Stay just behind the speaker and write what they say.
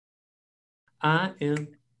I am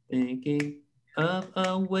thinking of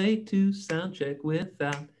a way to sound check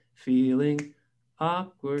without feeling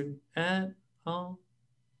awkward at all.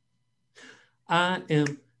 I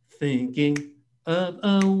am thinking of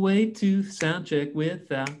a way to sound check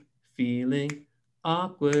without feeling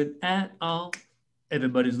awkward at all.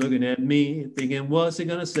 Everybody's looking at me, thinking, what's he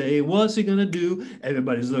gonna say? What's he gonna do?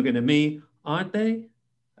 Everybody's looking at me, aren't they?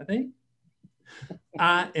 I think.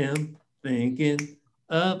 I am thinking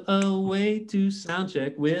of a way to sound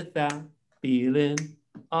check without feeling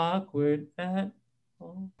awkward at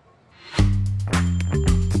all.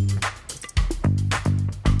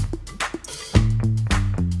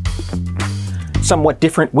 Somewhat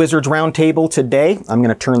different Wizards Roundtable today. I'm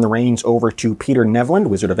going to turn the reins over to Peter Nevland,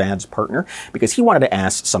 Wizard of Ads partner, because he wanted to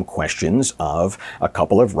ask some questions of a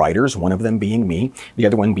couple of writers, one of them being me, the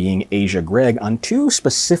other one being Gregg, on two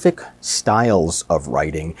specific styles of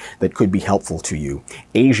writing that could be helpful to you.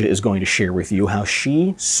 Asia is going to share with you how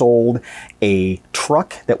she sold a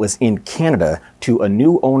truck that was in Canada to a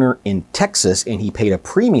new owner in Texas, and he paid a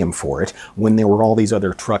premium for it when there were all these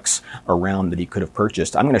other trucks around that he could have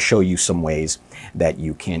purchased. I'm going to show you some ways that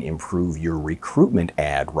you can improve your recruitment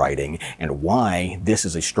ad writing and why this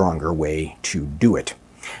is a stronger way to do it.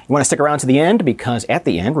 You want to stick around to the end, because at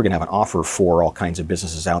the end we're going to have an offer for all kinds of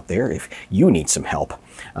businesses out there. If you need some help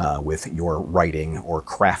with your writing or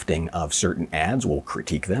crafting of certain ads, we'll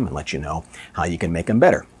critique them and let you know how you can make them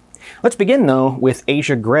better. Let's begin, though, with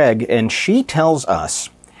Gregg, and she tells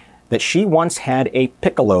us that she once had a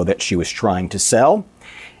Piccolo that she was trying to sell.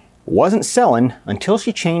 Wasn't selling until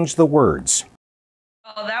she changed the words.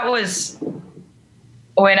 Well, that was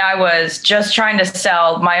when I was just trying to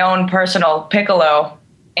sell my own personal Piccolo,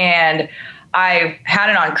 and I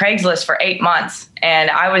had it on Craigslist for 8 months,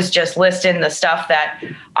 and I was just listing the stuff that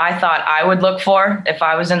I thought I would look for if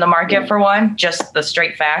I was in the market for one, just the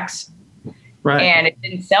straight facts. Right. And it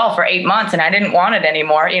didn't sell for 8 months, and I didn't want it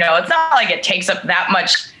anymore. You know, it's not like it takes up that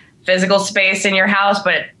much physical space in your house,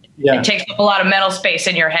 but it takes up a lot of mental space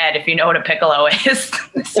in your head, if you know what a Piccolo is.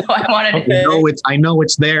 So I wanted to. I know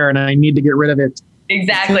it's there, and I need to get rid of it.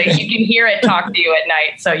 Exactly. You can hear it talk to you at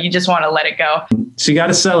night, so you just want to let it go. So you got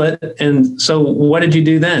to sell it. And so what did you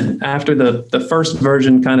do then? After the first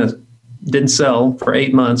version kind of didn't sell for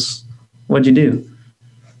 8 months, what'd you do?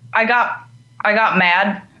 I got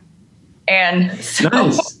mad. And so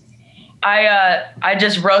nice. I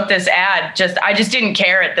just wrote this ad. I just didn't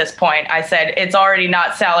care at this point. I said, it's already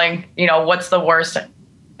not selling. You know, what's the worst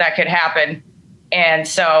that could happen? And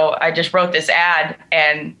so I just wrote this ad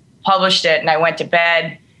and published it, and I went to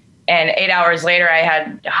bed. And 8 hours later, I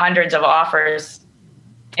had hundreds of offers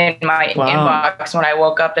in my inbox when I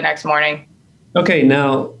woke up the next morning. Okay,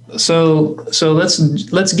 now, so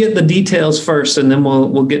let's get the details first, and then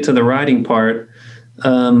we'll get to the writing part.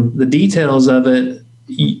 The details of it,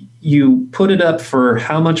 you put it up for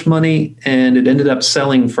how much money, and it ended up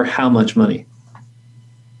selling for how much money?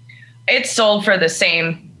 It sold for the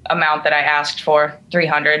same amount that I asked for,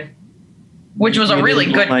 $300, which was a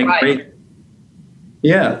really good price.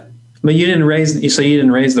 Yeah, but you didn't raise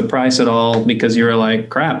the price at all because you were like,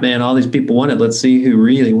 crap, man, all these people want it. Let's see who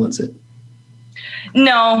really wants it.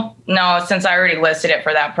 No, since I already listed it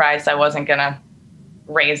for that price, I wasn't gonna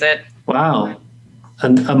raise it. Wow.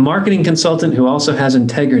 A marketing consultant who also has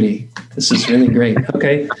integrity. This is really great.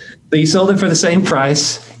 Okay. So you sold it for the same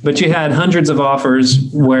price, but you had hundreds of offers,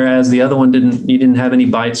 whereas the other one you didn't have any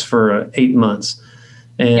bites for 8 months.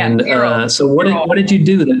 And so what did you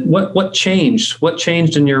do? What changed? What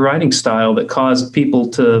changed in your writing style that caused people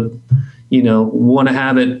to, want to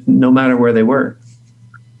have it no matter where they were?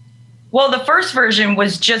 Well, the first version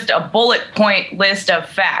was just a bullet point list of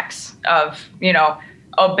facts of,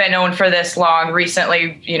 been owned for this long,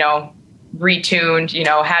 recently,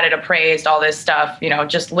 retuned, had it appraised, all this stuff,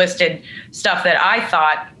 just listed stuff that I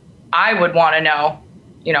thought I would want to know,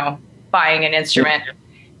 buying an instrument.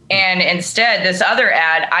 And instead, this other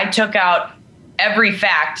ad, I took out every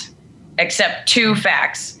fact except 2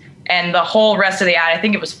 facts. And the whole rest of the ad, I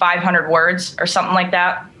think it was 500 words or something like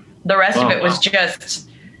that. The rest of it was just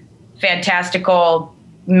fantastical,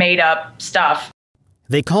 made up stuff.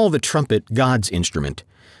 They call the trumpet God's instrument,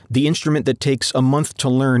 the instrument that takes a month to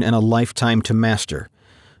learn and a lifetime to master.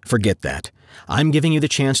 Forget that. I'm giving you the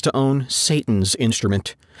chance to own Satan's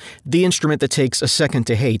instrument, the instrument that takes a second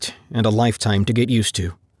to hate and a lifetime to get used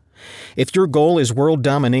to. If your goal is world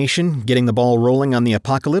domination, getting the ball rolling on the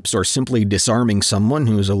apocalypse, or simply disarming someone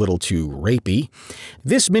who's a little too rapey,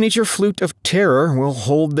 this miniature flute of terror will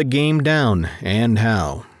hold the game down, and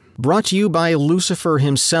how. Brought to you by Lucifer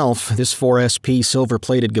himself, this 4SP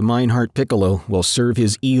silver-plated Gemeinhart Piccolo will serve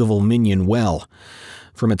his evil minion well.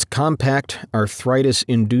 From its compact,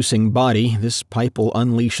 arthritis-inducing body, this pipe will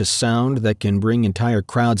unleash a sound that can bring entire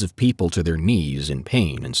crowds of people to their knees in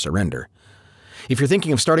pain and surrender. If you're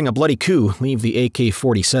thinking of starting a bloody coup, leave the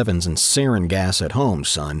AK-47s and sarin gas at home,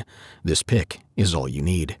 son. This pick is all you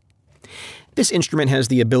need. This instrument has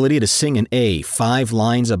the ability to sing an A 5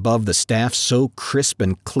 lines above the staff so crisp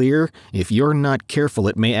and clear, if you're not careful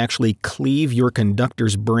it may actually cleave your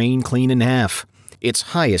conductor's brain clean in half. Its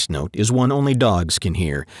highest note is one only dogs can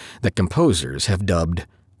hear, that composers have dubbed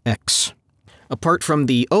X. Apart from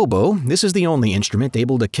the oboe, this is the only instrument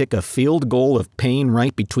able to kick a field goal of pain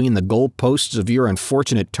right between the goalposts of your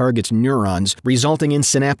unfortunate target's neurons, resulting in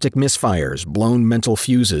synaptic misfires, blown mental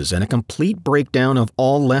fuses, and a complete breakdown of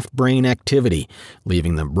all left brain activity,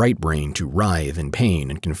 leaving the right brain to writhe in pain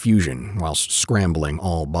and confusion, whilst scrambling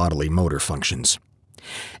all bodily motor functions.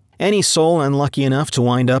 Any soul unlucky enough to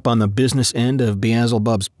wind up on the business end of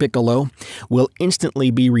Beelzebub's Piccolo will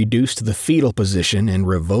instantly be reduced to the fetal position and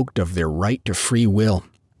revoked of their right to free will.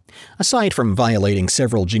 Aside from violating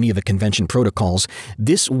several Geneva Convention protocols,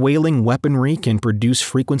 this wailing weaponry can produce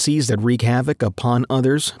frequencies that wreak havoc upon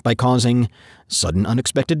others by causing sudden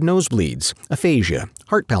unexpected nosebleeds, aphasia,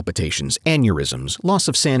 heart palpitations, aneurysms, loss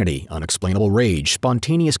of sanity, unexplainable rage,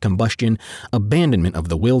 spontaneous combustion, abandonment of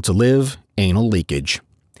the will to live, anal leakage.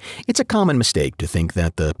 It's a common mistake to think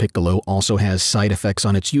that the piccolo also has side effects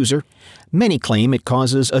on its user. Many claim it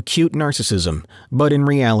causes acute narcissism, but in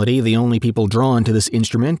reality the only people drawn to this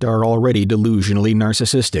instrument are already delusionally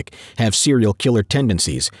narcissistic, have serial killer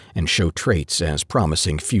tendencies, and show traits as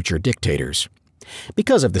promising future dictators.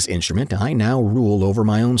 Because of this instrument, I now rule over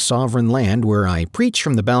my own sovereign land where I preach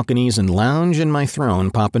from the balconies and lounge in my throne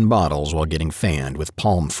popping bottles while getting fanned with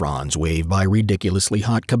palm fronds waved by ridiculously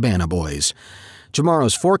hot cabana boys.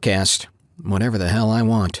 Tomorrow's forecast, whatever the hell I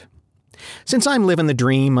want. Since I'm living the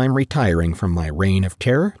dream, I'm retiring from my reign of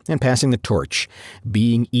terror and passing the torch.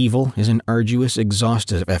 Being evil is an arduous,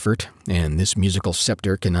 exhaustive effort, and this musical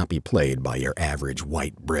scepter cannot be played by your average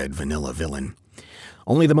white-bread vanilla villain.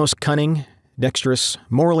 Only the most cunning, dexterous,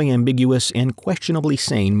 morally ambiguous, and questionably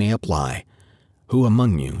sane may apply. Who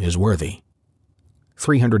among you is worthy?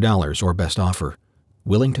 $300 or best offer.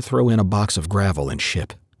 Willing to throw in a box of gravel and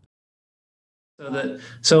ship.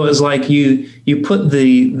 So it's like you put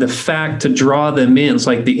the fact to draw them in. It's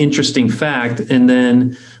like the interesting fact, and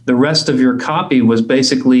then the rest of your copy was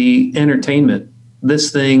basically entertainment.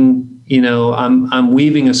 This thing, I'm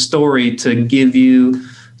weaving a story to give you,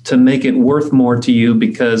 to make it worth more to you,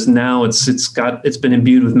 because now it's been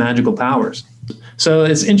imbued with magical powers. So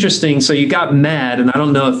it's interesting. So you got mad, and I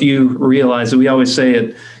don't know if you realize that we always say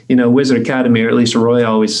it, Wizard Academy, or at least Roy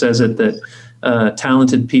always says it, that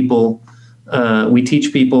talented people. We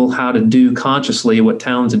teach people how to do consciously what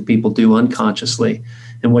talented people do unconsciously.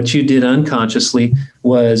 And what you did unconsciously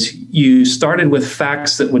was you started with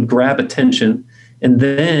facts that would grab attention, and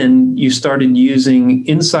then you started using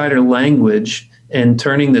insider language and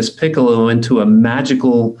turning this piccolo into a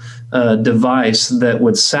magical device that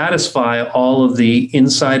would satisfy all of the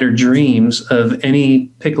insider dreams of any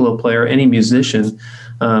piccolo player, any musician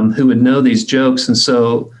who would know these jokes. And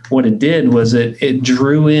so what it did was it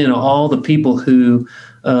drew in all the people who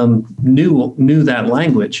knew that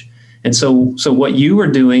language. And so what you were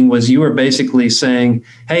doing was you were basically saying,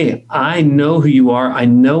 hey, I know who you are. I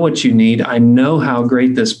know what you need. I know how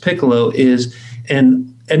great this piccolo is.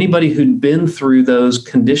 And anybody who'd been through those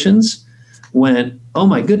conditions went, oh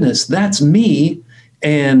my goodness, that's me.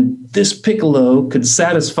 And this piccolo could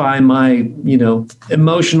satisfy my,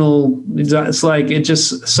 emotional, it's like it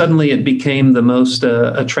just suddenly it became the most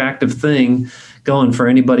attractive thing going for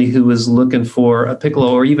anybody who was looking for a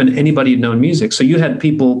piccolo, or even anybody who'd known music. So you had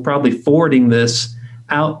people probably forwarding this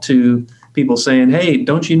out to people saying, hey,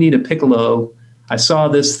 don't you need a piccolo? I saw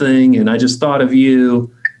this thing and I just thought of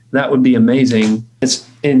you. That would be amazing.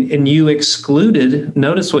 And you excluded,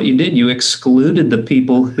 notice what you did, you excluded the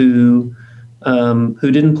people who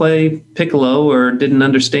didn't play piccolo or didn't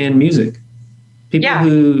understand music. People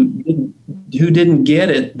who didn't get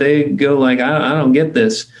it, they go like, I don't get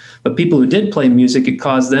this. But people who did play music, it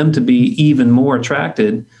caused them to be even more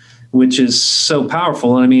attracted, which is so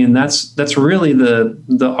powerful. I mean, that's really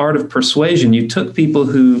the art of persuasion. You took people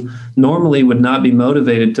who normally would not be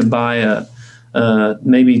motivated to buy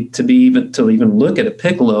maybe to even look at a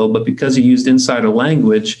piccolo, but because you used insider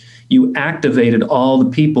language, you activated all the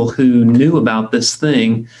people who knew about this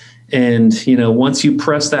thing. And, once you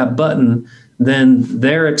press that button, then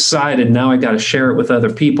they're excited. Now I got to share it with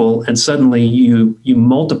other people. And suddenly you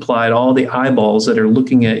multiplied all the eyeballs that are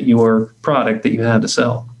looking at your product that you had to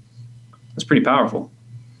sell. That's pretty powerful.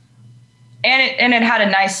 And it had a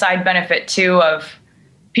nice side benefit too of,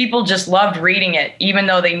 people just loved reading it, even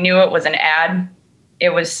though they knew it was an ad.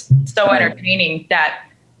 It was so entertaining that,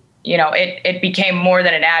 you know, it became more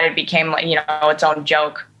than an ad. It became like, you know, its own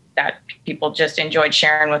joke that people just enjoyed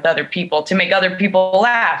sharing with other people to make other people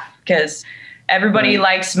laugh, because everybody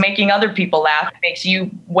likes making other people laugh. It makes you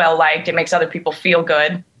well liked. It makes other people feel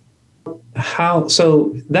good.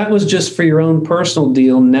 So that was just for your own personal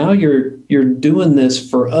deal. Now you're doing this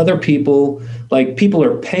for other people. Like, people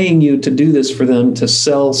are paying you to do this for them, to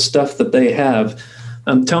sell stuff that they have.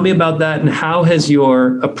 Tell me about that, and how has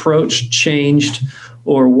your approach changed,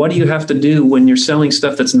 or what do you have to do when you're selling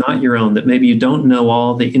stuff that's not your own, that maybe you don't know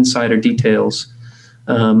all the insider details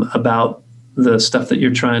about the stuff that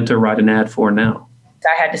you're trying to write an ad for now?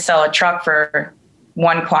 I had to sell a truck for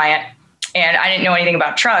one client, and I didn't know anything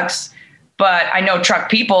about trucks, but I know truck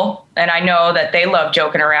people, and I know that they love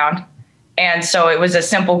joking around. And so it was a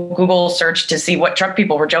simple Google search to see what truck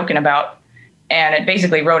people were joking about. And it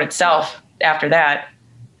basically wrote itself after that.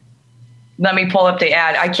 Let me pull up the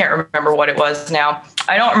ad. I can't remember what it was now.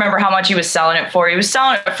 I don't remember how much he was selling it for. He was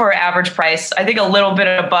selling it for average price. I think a little bit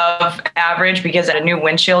above average, because it had a new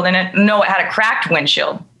windshield in it. No, it had a cracked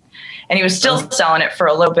windshield. And he was still selling it for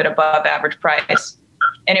a little bit above average price.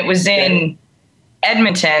 And it was in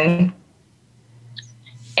Edmonton.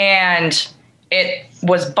 And it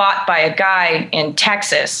was bought by a guy in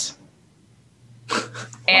Texas.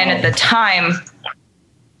 And at the time,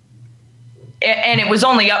 and it was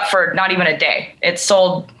only up for not even a day. It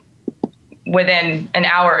sold within an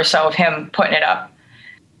hour or so of him putting it up.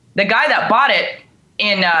 The guy that bought it,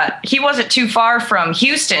 he wasn't too far from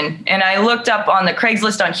Houston. And I looked up on the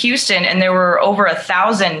Craigslist on Houston, and there were over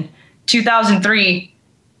 1,000 2003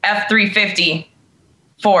 F-350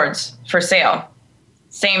 Fords for sale.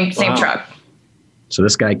 Same truck. So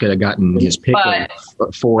this guy could have gotten his pick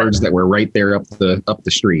of Fords that were right there up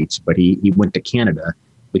the streets, but he went to Canada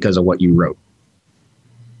because of what you wrote.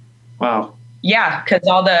 Wow. Yeah, because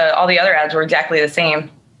all the other ads were exactly the same.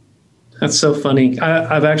 That's so funny.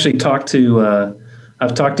 I've actually talked to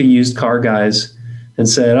used car guys and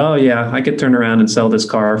said, "Oh yeah, I could turn around and sell this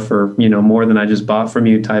car for, you know, more than I just bought from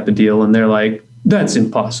you," type of deal. And they're like, "That's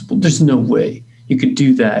impossible. There's no way you could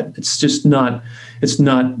do that. It's just not. It's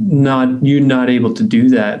not. You're not able to do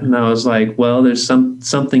that." And I was like, "Well, there's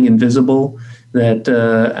something invisible that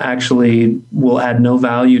actually will add no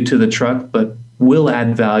value to the truck, but will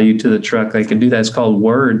add value to the truck. I can do that. It's called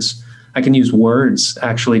words. I can use words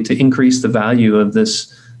actually to increase the value of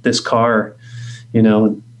this car." You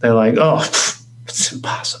know, they're like, "Oh, it's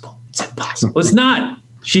impossible. It's impossible." It's not.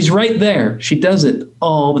 She's right there. She does it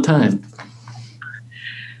all the time.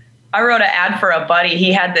 I wrote an ad for a buddy.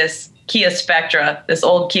 He had this Kia Spectra, this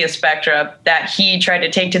old Kia Spectra that he tried to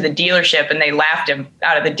take to the dealership, and they laughed him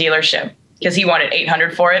out of the dealership because he wanted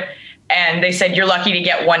 $800 for it. And they said, "You're lucky to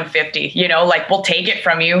get $150, you know, like, we'll take it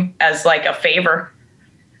from you as like a favor."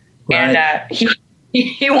 Right. And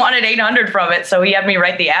he wanted $800 from it. So he had me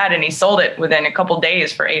write the ad, and he sold it within a couple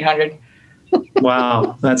days for $800.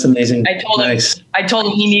 Wow. That's amazing. I told him I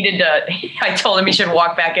told him he should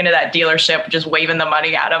walk back into that dealership, just waving the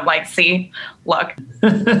money at him. Like, "See, look."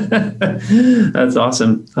 That's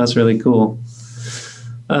awesome. That's really cool.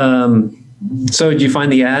 So did you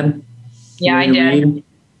find the ad? Yeah, I did.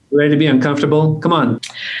 Ready to be uncomfortable? Come on.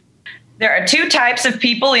 There are two types of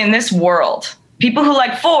people in this world: people who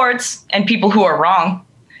like Fords and people who are wrong.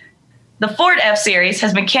 The Ford F-Series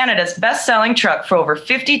has been Canada's best-selling truck for over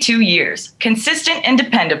 52 years. Consistent and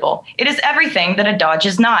dependable, it is everything that a Dodge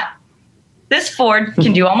is not. This Ford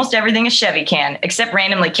can do almost everything a Chevy can, except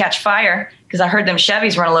randomly catch fire, because I heard them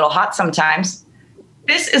Chevys run a little hot sometimes.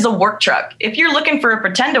 This is a work truck. If you're looking for a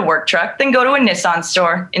pretend-to-work truck, then go to a Nissan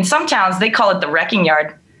store. In some towns, they call it the wrecking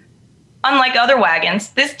yard. Unlike other wagons,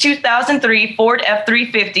 this 2003 Ford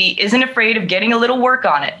F-350 isn't afraid of getting a little work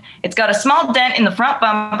on it. It's got a small dent in the front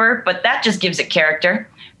bumper, but that just gives it character.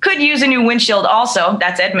 Could use a new windshield also.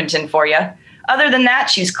 That's Edmonton for you. Other than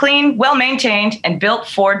that, she's clean, well-maintained, and built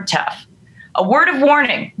Ford tough. A word of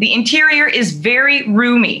warning: the interior is very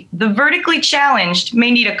roomy. The vertically challenged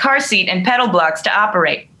may need a car seat and pedal blocks to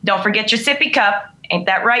operate. Don't forget your sippy cup. Ain't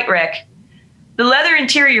that right, Rick? The leather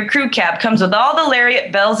interior crew cab comes with all the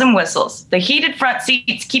Lariat bells and whistles. The heated front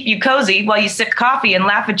seats keep you cozy while you sip coffee and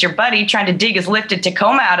laugh at your buddy trying to dig his lifted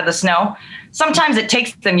Tacoma out of the snow. Sometimes it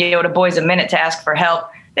takes them Yoda boys a minute to ask for help.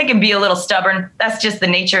 They can be a little stubborn. That's just the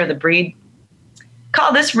nature of the breed.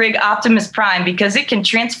 Call this rig Optimus Prime because it can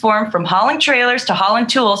transform from hauling trailers to hauling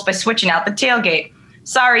tools by switching out the tailgate.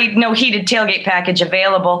 Sorry, no heated tailgate package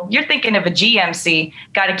available. You're thinking of a GMC.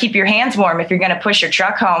 Got to keep your hands warm if you're going to push your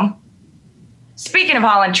truck home. Speaking of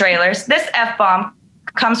hauling trailers, this F-bomb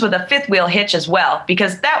comes with a fifth wheel hitch as well,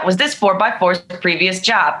 because that was this 4x4's previous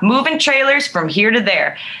job, moving trailers from here to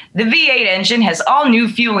there. The V8 engine has all new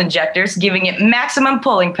fuel injectors, giving it maximum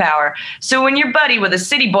pulling power. So when your buddy with a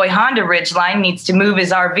City Boy Honda Ridgeline needs to move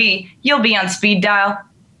his RV, you'll be on speed dial.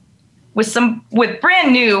 With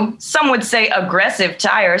brand new, some would say aggressive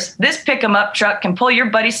tires, this pick-em-up truck can pull your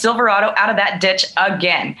buddy's Silverado out of that ditch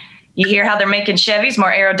again. You hear how they're making Chevys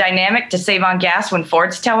more aerodynamic to save on gas when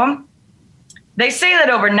Fords tow them? They say that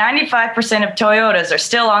over 95% of Toyotas are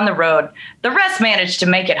still on the road. The rest managed to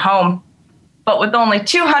make it home. But with only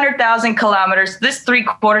 200,000 kilometers, this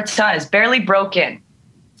 3/4 ton is barely broke in.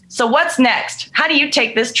 So what's next? How do you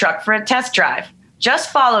take this truck for a test drive?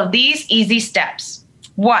 Just follow these easy steps.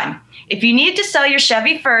 1, if you need to sell your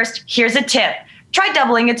Chevy first, here's a tip. Try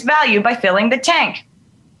doubling its value by filling the tank.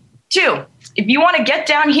 2, if you want to get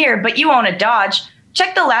down here but you own a Dodge,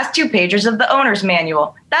 check the last 2 pages of the owner's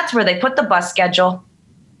manual. That's where they put the bus schedule.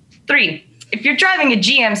 3, if you're driving a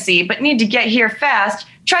GMC but need to get here fast,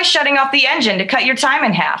 try shutting off the engine to cut your time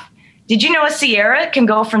in half. Did you know a Sierra can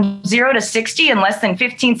go from 0 to 60 in less than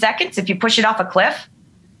 15 seconds if you push it off a cliff?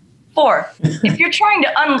 4, if you're trying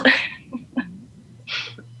to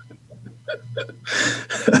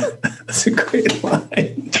That's a great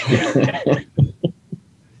line.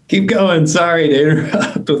 Keep going. Sorry to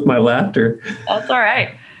interrupt with my laughter. That's all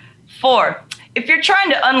right. 4, if you're trying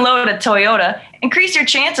to unload a Toyota, increase your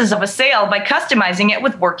chances of a sale by customizing it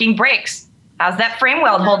with working brakes. How's that frame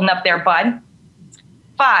weld holding up there, bud?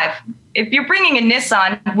 5, if you're bringing a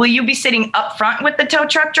Nissan, will you be sitting up front with the tow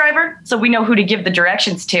truck driver so we know who to give the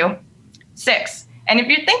directions to? 6, and if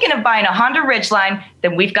you're thinking of buying a Honda Ridgeline,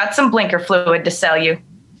 then we've got some blinker fluid to sell you.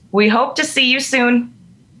 We hope to see you soon.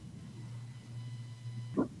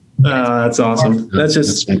 That's awesome.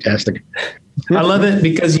 That's fantastic. I love it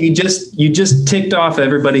because you just ticked off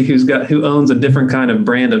everybody who owns a different kind of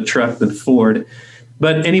brand of truck than Ford.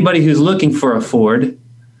 But anybody who's looking for a Ford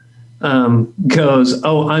goes,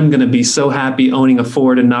 oh, I'm going to be so happy owning a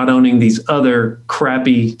Ford and not owning these other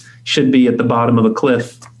crappy, should be at the bottom of a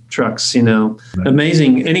cliff trucks, you know. Right.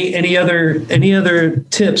 Amazing. Any other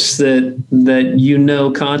tips that you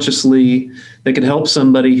know consciously that could help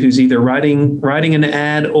somebody who's either writing an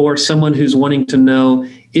ad or someone who's wanting to know,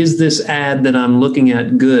 is this ad that I'm looking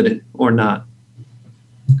at good or not?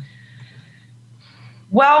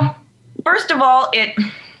 Well, first of all,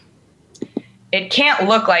 it can't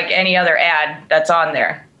look like any other ad that's on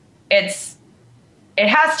there. It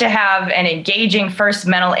has to have an engaging first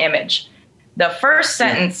mental image. The first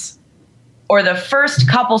sentence or the first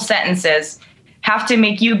couple sentences have to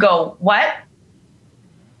make you go, what?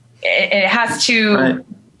 It has to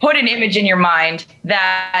put an image in your mind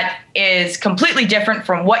that is completely different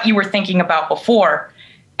from what you were thinking about before.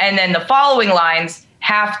 And then the following lines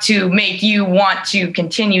have to make you want to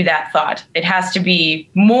continue that thought. It has to be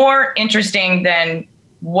more interesting than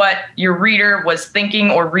what your reader was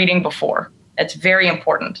thinking or reading before. That's very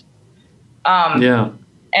important. And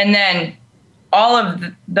then all of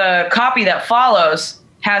the copy that follows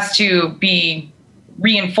has to be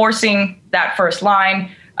reinforcing that first line,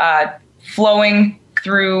 flowing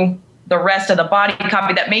through the rest of the body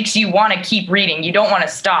copy that makes you want to keep reading. You don't want to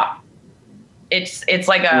stop. It's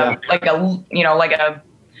like a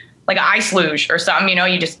ice luge or something, you know,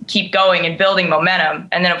 you just keep going and building momentum.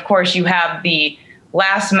 And then of course you have the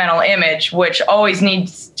last mental image, which always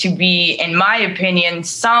needs to be, in my opinion,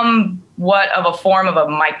 somewhat of a form of a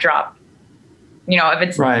mic drop. You know, if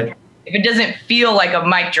it doesn't feel like a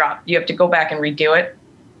mic drop, you have to go back and redo it.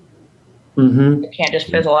 Mm-hmm. It can't just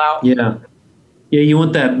fizzle out. Yeah. Yeah. You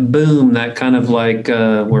want that boom, that kind of like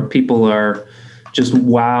where people are just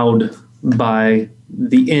wowed by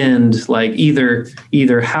the end, like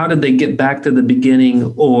either how did they get back to the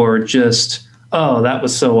beginning or just, oh, that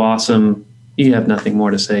was so awesome, you have nothing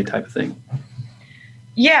more to say type of thing.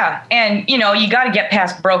 Yeah. And, you know, you got to get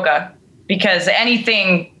past Broca, because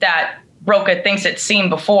anything that Broca thinks it's seen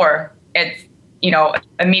before, it's, you know,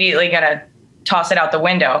 immediately going to toss it out the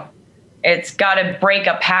window. It's got to break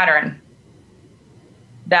a pattern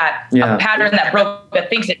that Broca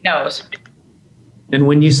thinks it knows. And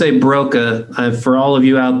when you say Broca, for all of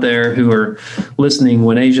you out there who are listening,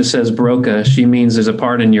 when Asia says Broca, she means there's a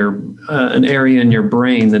part in your, an area in your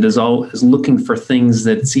brain that is looking for things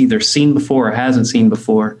that it's either seen before or hasn't seen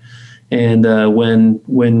before. And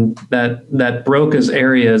when that Broca's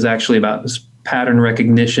area is actually about this pattern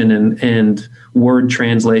recognition and word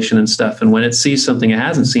translation and stuff. And when it sees something it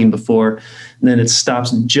hasn't seen before, then it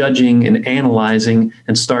stops judging and analyzing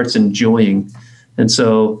and starts enjoying. And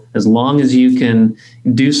so as long as you can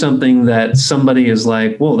do something that somebody is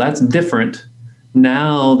like, whoa, that's different,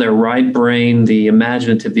 now their right brain, the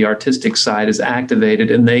imaginative, the artistic side is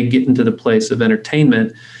activated, and they get into the place of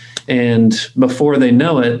entertainment. And before they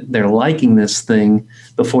know it, they're liking this thing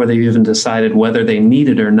before they've even decided whether they need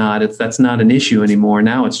it or not. That's not an issue anymore.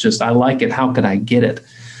 Now it's just, I like it, how could I get it,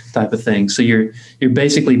 type of thing. So you're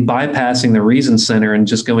basically bypassing the reason center and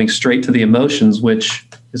just going straight to the emotions, which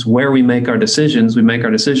is where we make our decisions. We make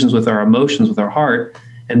our decisions with our emotions, with our heart,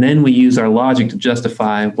 and then we use our logic to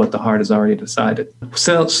justify what the heart has already decided.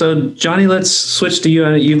 So Johnny, let's switch to you.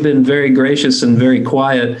 You've been very gracious and very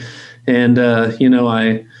quiet. And,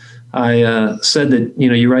 I said that,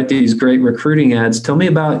 you write these great recruiting ads. Tell me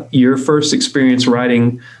about your first experience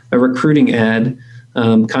writing a recruiting ad,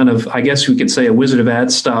 kind of, I guess we could say a Wizard of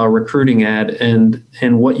Ads style recruiting ad, and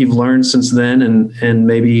what you've learned since then, and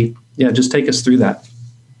maybe, just take us through that.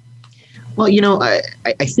 Well,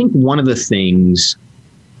 I think one of the things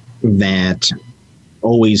that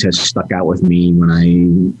always has stuck out with me when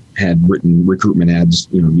I had written recruitment ads,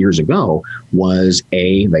 years ago, was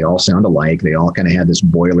they all sound alike. They all kind of had this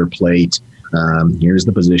boilerplate. Here's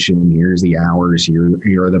the position, here's the hours,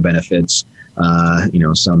 here are the benefits.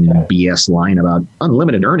 Some BS line about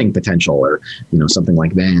unlimited earning potential, or something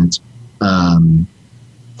like that.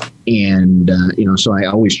 So I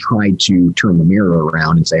always try to turn the mirror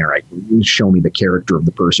around and say, all right, show me the character of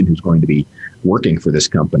the person who's going to be working for this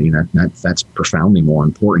company. That's profoundly more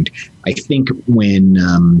important. I think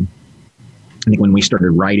when we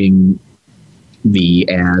started writing the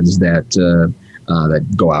ads that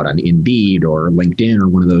go out on Indeed or LinkedIn or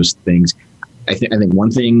one of those things, I think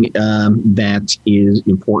one thing that is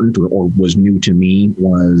important or was new to me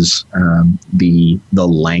was the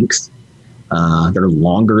length. They're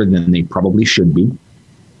longer than they probably should be.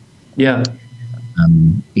 Yeah.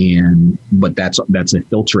 But that's a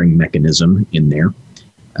filtering mechanism in there.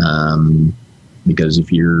 Because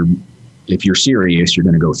if you're serious, you're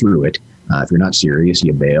going to go through it. If you're not serious,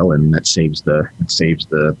 you bail, and that saves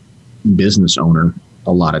the business owner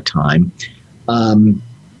a lot of time. And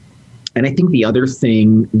I think the other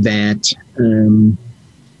thing that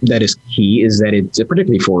is key is that it's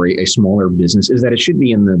particularly for a smaller business, is that it should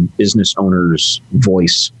be in the business owner's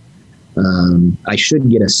voice. I should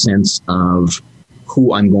get a sense of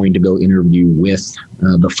who I'm going to go interview with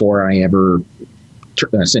before I ever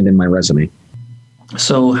send in my resume.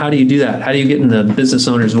 So how do you do that? How do you get in the business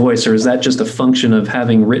owner's voice? Or is that just a function of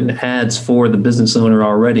having written ads for the business owner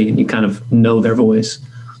already, and you kind of know their voice?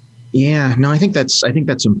 Yeah, no, I think that's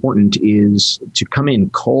important, is to come in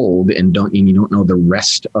cold and you don't know the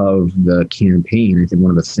rest of the campaign. I think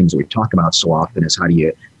one of the things that we talk about so often is how do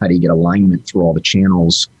you get alignment through all the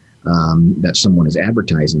channels that someone is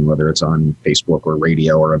advertising, whether it's on Facebook or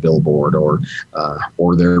radio or a billboard or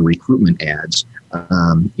their recruitment ads,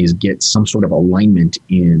 is get some sort of alignment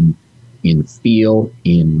in feel,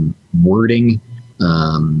 in wording,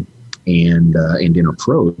 and in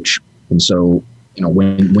approach. And so,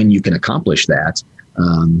 when you can accomplish that,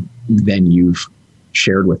 then you've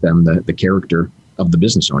shared with them the character of the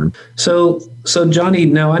business owner. So Johnny,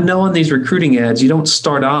 now I know on these recruiting ads, you don't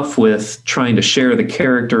start off with trying to share the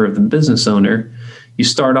character of the business owner. You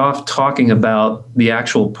start off talking about the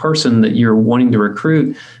actual person that you're wanting to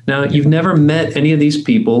recruit. Now, you've never met any of these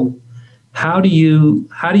people. How do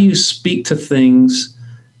you speak to things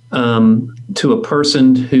to a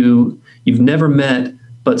person who you've never met,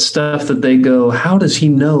 but stuff that they go, how does he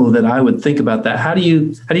know that I would think about that? How do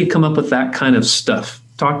you come up with that kind of stuff?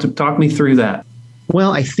 Talk me through that.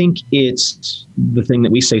 Well, I think it's the thing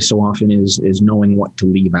that we say so often is knowing what to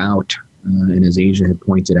leave out. And as Asia had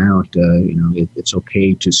pointed out, it's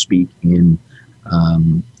okay to speak in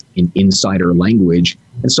insider language.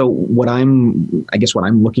 And so what I'm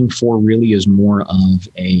looking for really is more of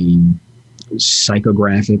a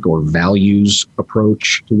psychographic or values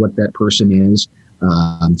approach to what that person is.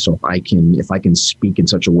 So if I can speak in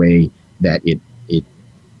such a way that it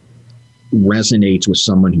resonates with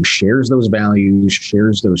someone who shares those values,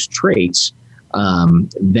 shares those traits,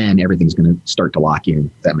 then everything's going to start to lock in.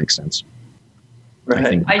 If that makes sense.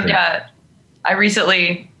 Right.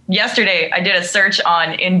 Yesterday, I did a search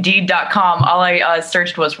on Indeed.com. All I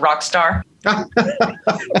searched was rock star.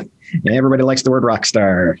 Everybody likes the word rock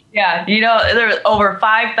star. Yeah, there's over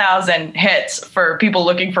 5,000 hits for people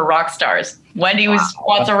looking for rock stars. Wendy's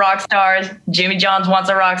wants a rock star. Jimmy John's wants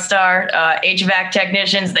a rock star. HVAC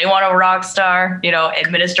technicians, they want a rock star.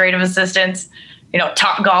 Administrative assistants.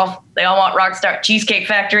 Top Golf, they all want rock star. Cheesecake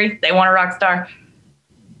Factory, they want a rock star.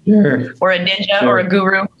 Sure. Or a ninja or a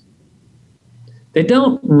guru. They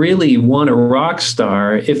don't really want a rock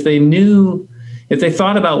star. If they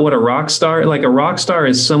thought about what a rock star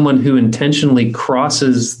is someone who intentionally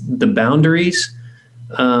crosses the boundaries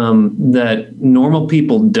that normal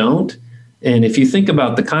people don't. And if you think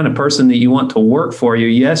about the kind of person that you want to work for you,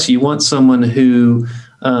 yes, you want someone who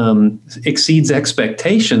exceeds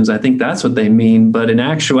expectations. I think that's what they mean. But in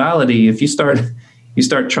actuality, if you start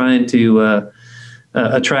trying to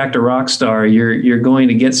attract a rock star, you're going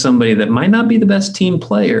to get somebody that might not be the best team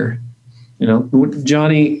player. You know,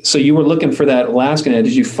 Johnny, so you were looking for that Alaskan ad.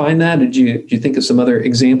 Did you find that? Did you think of some other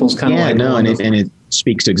examples? And it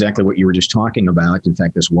speaks to exactly what you were just talking about. In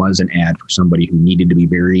fact, this was an ad for somebody who needed to be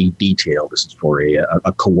very detailed. This is for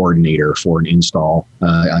a coordinator for an install,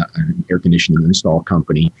 an air conditioning install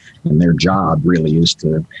company. And their job really is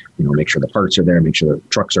to, make sure the parts are there, make sure the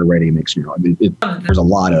trucks are ready, there's a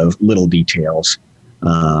lot of little details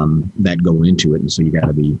that go into it. And so you got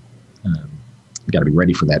to be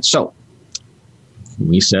ready for that. So,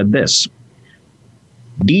 we said this: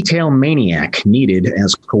 detail maniac needed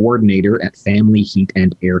as coordinator at Family Heat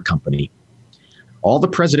and Air Company. All the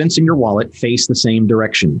presidents in your wallet face the same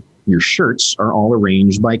direction. Your shirts are all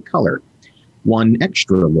arranged by color. One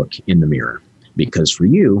extra look in the mirror, because for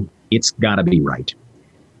you, it's got to be right.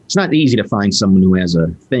 It's not easy to find someone who has a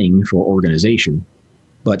thing for organization,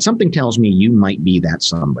 but something tells me you might be that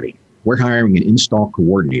somebody. We're hiring an install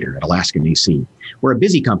coordinator at Alaskan AC. We're a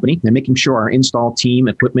busy company, and making sure our install team,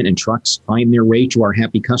 equipment, and trucks find their way to our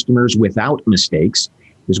happy customers without mistakes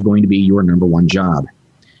is going to be your number one job.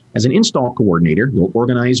 As an install coordinator, you'll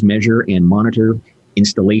organize, measure, and monitor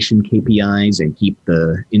installation KPIs and keep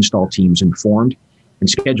the install teams informed and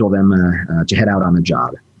schedule them to head out on the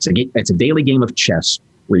job. It's a daily game of chess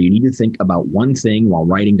where you need to think about one thing while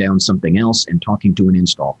writing down something else and talking to an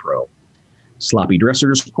install pro. Sloppy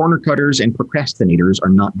dressers, corner cutters, and procrastinators are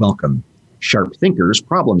not welcome. Sharp thinkers,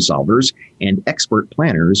 problem solvers, and expert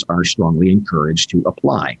planners are strongly encouraged to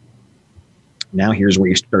apply. Now here's where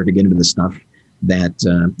you start to get into the stuff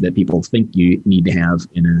that people think you need to have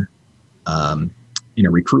in a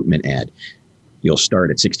recruitment ad. You'll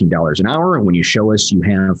start at $16 an hour, and when you show us you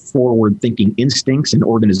have forward-thinking instincts and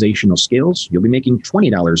organizational skills, you'll be making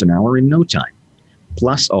 $20 an hour in no time.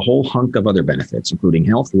 Plus a whole hunk of other benefits, including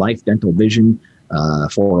health, life, dental, vision,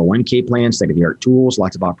 401k plans, state-of-the-art tools,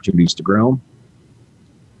 lots of opportunities to grow.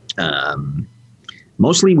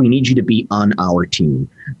 Mostly, we need you to be on our team.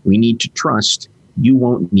 We need to trust you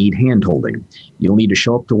won't need hand-holding. You'll need to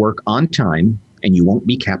show up to work on time, and you won't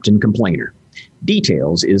be Captain Complainer.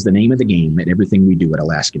 Details is the name of the game at everything we do at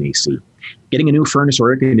Alaskan AC. Getting a new furnace or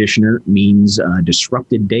air conditioner means a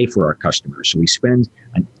disrupted day for our customers. So we spend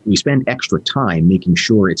extra time making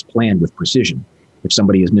sure it's planned with precision. If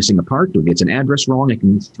somebody is missing a part or gets an address wrong, it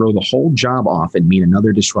can throw the whole job off and mean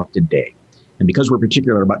another disrupted day. And because we're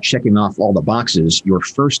particular about checking off all the boxes, your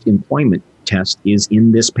first employment test is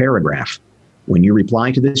in this paragraph. When you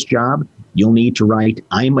reply to this job, you'll need to write,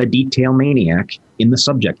 "I'm a detail maniac," in the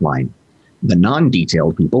subject line. The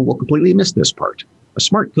non-detailed people will completely miss this part. A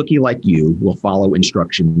smart cookie like you will follow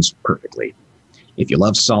instructions perfectly. If you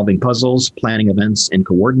love solving puzzles, planning events, and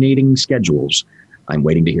coordinating schedules, I'm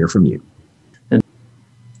waiting to hear from you.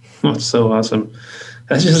 That's so awesome.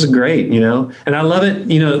 That's just great, and I love it.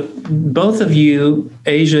 Both of you,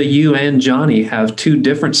 Asia, you and Johnny, have two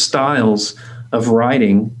different styles of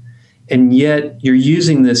writing, and yet you're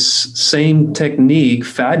using this same technique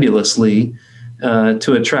fabulously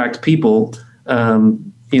to attract people.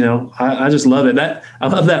 I just love it. I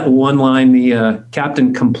love that one line, the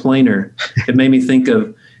Captain Complainer. It made me think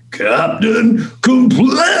of Captain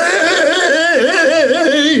Complainer.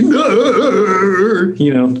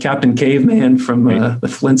 Captain Caveman from the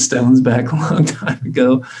Flintstones back a long time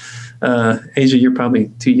ago. Asia, you're probably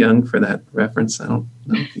too young for that reference. I don't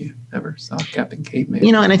know if you ever saw Captain Caveman.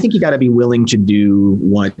 And I think you got to be willing to do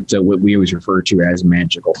what we always refer to as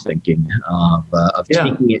magical thinking, of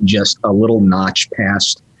taking it just a little notch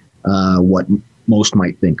past what most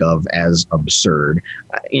might think of as absurd.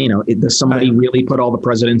 Does somebody really put all the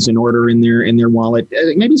presidents in order in their wallet?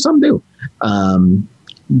 Maybe some do.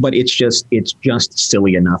 But it's just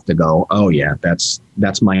silly enough to go, oh yeah, that's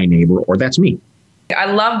my neighbor, or that's me. I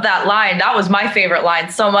love that line. That was my favorite line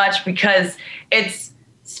so much because it's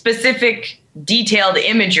specific, detailed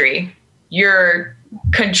imagery. You're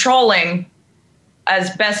controlling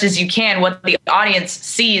as best as you can what the audience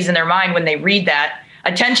sees in their mind when they read that.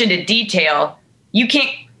 Attention to detail. You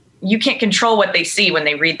can't control what they see when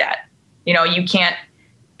they read that. You can't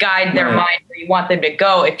guide their mind where you want them to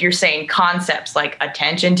go if you're saying concepts like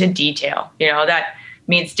attention to detail. That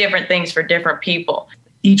means different things for different people.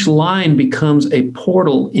 Each line becomes a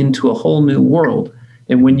portal into a whole new world.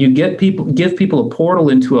 And when you give people a portal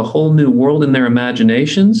into a whole new world in their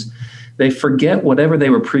imaginations, they forget whatever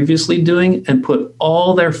they were previously doing and put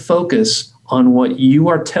all their focus on what you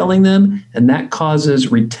are telling them, and that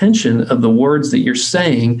causes retention of the words that you're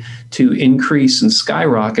saying to increase and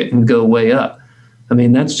skyrocket and go way up. I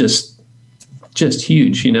mean, that's just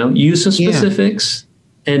huge, use of specifics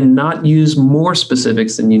and not use more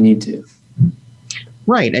specifics than you need to.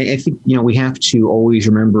 Right. I think, we have to always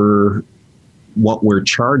remember what we're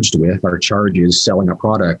charged with. Our charge is selling a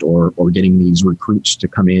product or getting these recruits to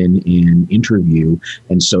come in and interview.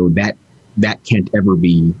 And so that can't ever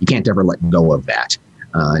you can't ever let go of that.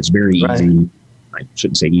 It's very easy. I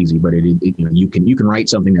shouldn't say easy, but you can write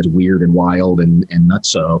something that's weird and wild and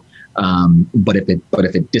nutso. But if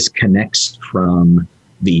it disconnects from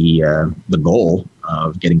the goal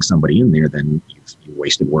of getting somebody in there, then you've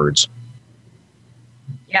wasted words.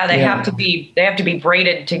 Yeah, they have to be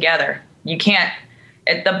braided together. You can't,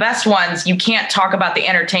 the best ones, you can't talk about the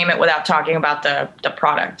entertainment without talking about the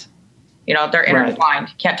product. They're intertwined. Right.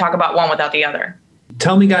 You can't talk about one without the other.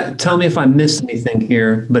 Tell me if I missed anything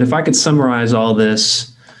here, but if I could summarize all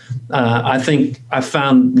this, I think I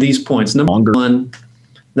found these points. Number one,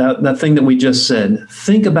 that thing that we just said,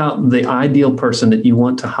 think about the ideal person that you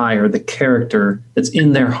want to hire, the character that's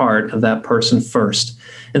in their heart of that person first.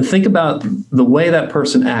 And think about the way that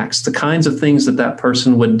person acts, the kinds of things that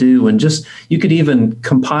person would do. And you could even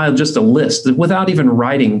compile just a list without even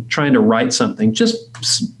trying to write something.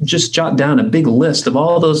 Just jot down a big list of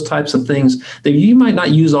all those types of things that you might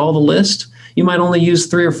not use all the list. You might only use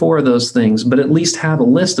 3 or 4 of those things, but at least have a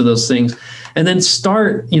list of those things. And then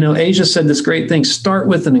start, Asia said this great thing, start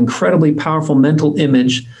with an incredibly powerful mental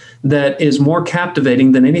image that is more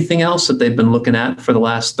captivating than anything else that they've been looking at for the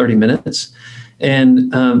last 30 minutes.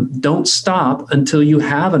 And don't stop until you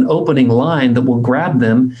have an opening line that will grab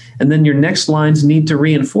them. And then your next lines need to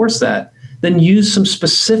reinforce that. Then use some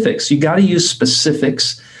specifics. You got to use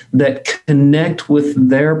specifics that connect with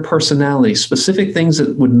their personality, specific things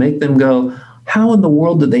that would make them go, how in the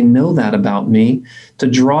world did they know that about me, to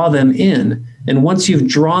draw them in. And once you've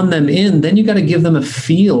drawn them in, then you got to give them a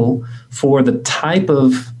feel for the type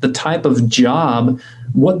of job,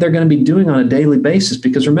 what they're going to be doing on a daily basis.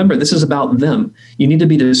 Because remember, this is about them. You need to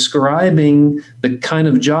be describing the kind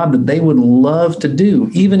of job that they would love to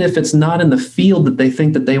do, even if it's not in the field that they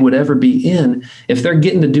think that they would ever be in. If they're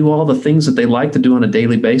getting to do all the things that they like to do on a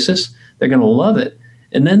daily basis, they're going to love it.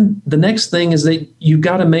 And then the next thing is that you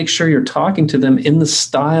got to make sure you're talking to them in the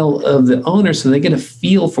style of the owner so they get a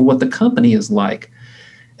feel for what the company is like.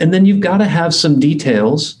 And then you've got to have some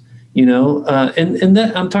details, and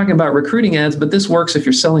that I'm talking about recruiting ads, but this works if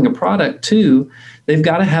you're selling a product too. They've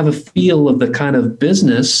got to have a feel of the kind of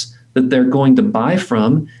business that they're going to buy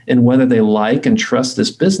from and whether they like and trust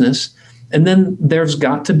this business. And then there's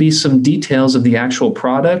got to be some details of the actual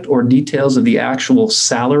product or details of the actual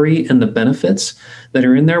salary and the benefits that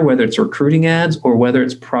are in there, whether it's recruiting ads or whether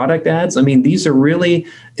it's product ads. I mean, these are really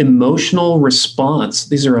emotional response.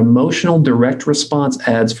 These are emotional direct response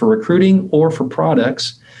ads for recruiting or for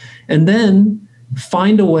products. And then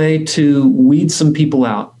find a way to weed some people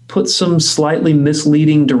out. Put some slightly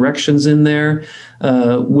misleading directions in there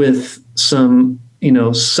with some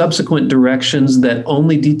subsequent directions that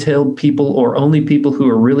only detailed people or only people who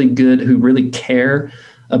are really good, who really care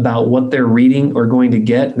about what they're reading are going to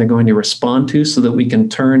get and they're going to respond to, so that we can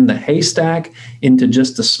turn the haystack into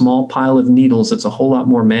just a small pile of needles that's a whole lot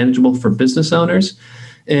more manageable for business owners.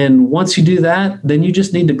 And once you do that, then you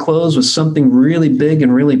just need to close with something really big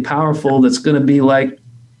and really powerful that's going to be like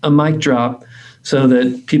a mic drop, so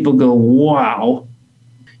that people go, wow,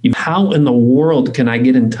 how in the world can I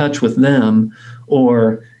get in touch with them?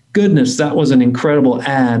 Or, goodness, that was an incredible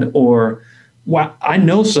ad. Or, wow, I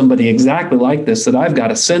know somebody exactly like this that I've got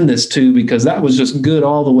to send this to because that was just good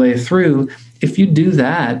all the way through. If you do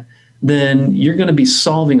that, then you're going to be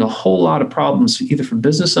solving a whole lot of problems, either for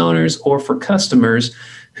business owners or for customers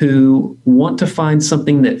who want to find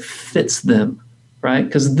something that fits them, right?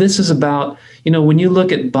 Because this is about, when you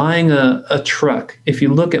look at buying a truck, if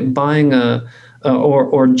you look at buying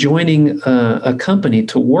or joining a company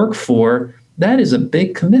to work for, that is a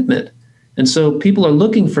big commitment. And so people are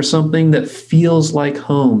looking for something that feels like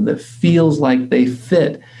home, that feels like they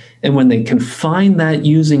fit. And when they can find that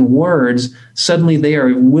using words, suddenly they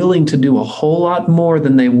are willing to do a whole lot more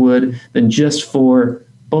than they would than just for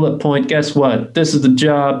bullet point. Guess what? This is the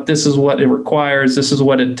job. This is what it requires. This is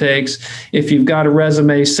what it takes. If you've got a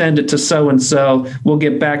resume, send it to so-and-so. We'll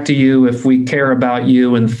get back to you if we care about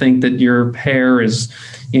you and think that your hair is,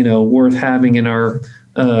 worth having in our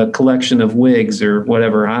collection of wigs or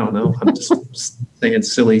whatever. I don't know. I'm just saying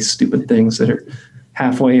silly, stupid things that are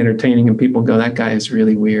halfway entertaining and people go, that guy is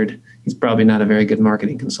really weird. He's probably not a very good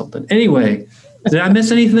marketing consultant. Anyway, Did I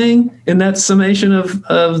miss anything in that summation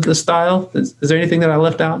of the style? Is there anything that I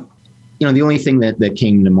left out? You know, the only thing that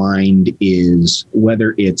came to mind is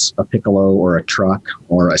whether it's a Piccolo or a truck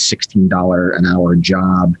or a $16 an hour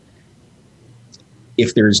job,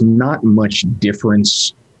 if there's not much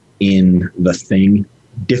difference in the thing,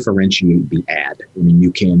 differentiate the ad. I mean,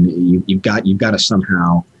 you've got to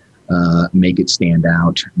somehow make it stand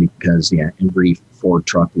out, because every Ford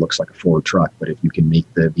truck looks like a Ford truck. But if you can make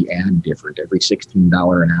the ad different, every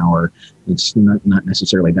 $16 an hour, it's not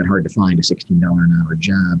necessarily that hard to find a $16 an hour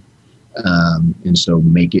job. And so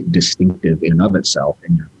make it distinctive in and of itself,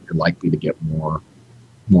 and you're likely to get more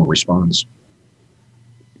response.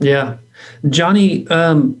 Yeah. Johnny,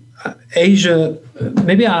 Asia,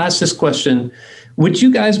 maybe I'll ask this question. Would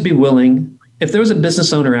you guys be willing, if there was a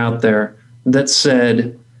business owner out there that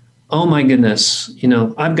said, oh my goodness,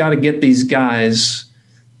 I've got to get these guys.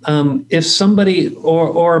 If somebody,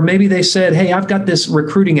 or maybe they said, hey, I've got this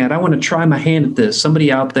recruiting ad, I want to try my hand at this.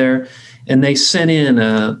 Somebody out there, and they sent in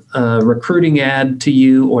a recruiting ad to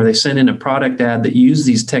you, or they sent in a product ad that used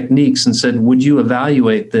these techniques and said, would you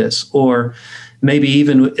evaluate this? Or maybe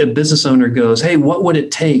even a business owner goes, hey, what would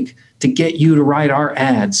it take to get you to write our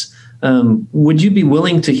ads? Would you be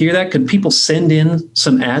willing to hear that? Could people send in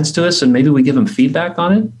some ads to us and maybe we give them feedback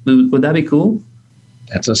on it? Would that be cool?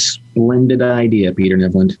 That's a splendid idea, Peter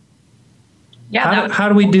Nevland. Yeah. How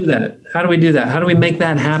do we do that? How do we make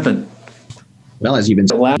that happen? Well, as you've been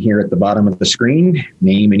seeing here at the bottom of the screen,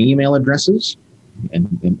 name and email addresses,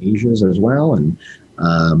 and Asia's as well. And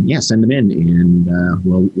send them in, and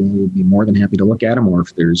we'll be more than happy to look at them, or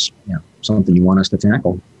if there's something you want us to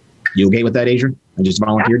tackle. You okay with that, Asia? I just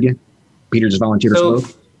volunteered you. Peter just volunteered us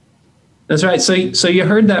both. That's right. So you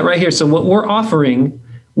heard that right here. So what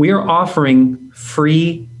we are offering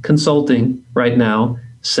free consulting right now.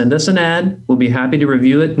 Send us an ad. We'll be happy to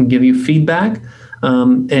review it and give you feedback.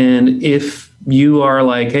 And if you are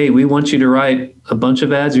like, hey, we want you to write a bunch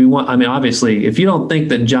of ads. Obviously, if you don't think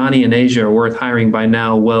that Johnny and Asia are worth hiring by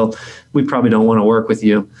now, well, we probably don't want to work with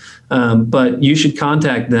you. But you should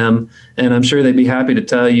contact them, and I'm sure they'd be happy to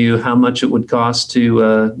tell you how much it would cost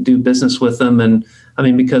to do business with them. And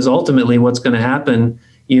because ultimately what's going to happen,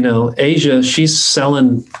 Asia, she's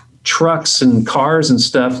selling trucks and cars and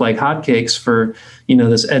stuff like hotcakes for,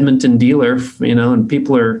 this Edmonton dealer, and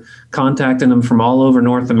people are contacting them from all over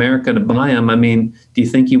North America to buy them. Do you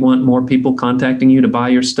think you want more people contacting you to buy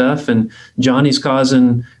your stuff? And Johnny's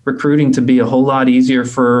causing recruiting to be a whole lot easier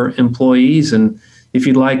for employees. And if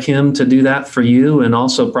you'd like him to do that for you, and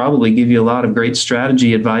also probably give you a lot of great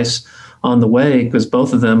strategy advice on the way, because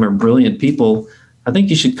both of them are brilliant people, I think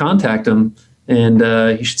you should contact them. And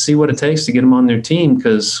you should see what it takes to get them on their team,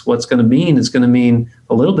 because what's going to mean is going to mean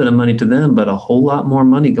a little bit of money to them, but a whole lot more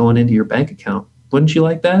money going into your bank account. Wouldn't you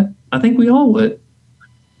like that? I think we all would.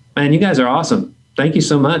 Man, you guys are awesome. Thank you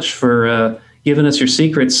so much for giving us your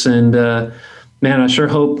secrets. And man, I sure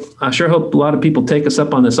hope a lot of people take us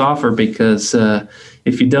up on this offer, because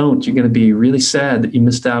if you don't, you're going to be really sad that you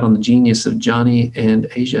missed out on the genius of Johnny and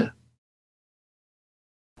Asia.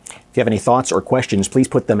 If you have any thoughts or questions, please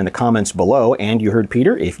put them in the comments below. And you heard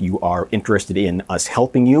Peter, if you are interested in us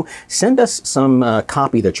helping you, send us some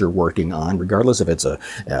copy that you're working on, regardless if it's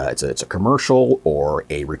a commercial or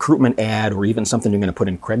a recruitment ad, or even something you're going to put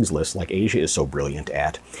in Craigslist like Asia is so brilliant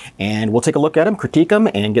at. And we'll take a look at them, critique them,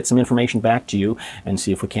 and get some information back to you and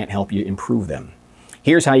see if we can't help you improve them.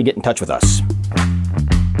 Here's how you get in touch with us.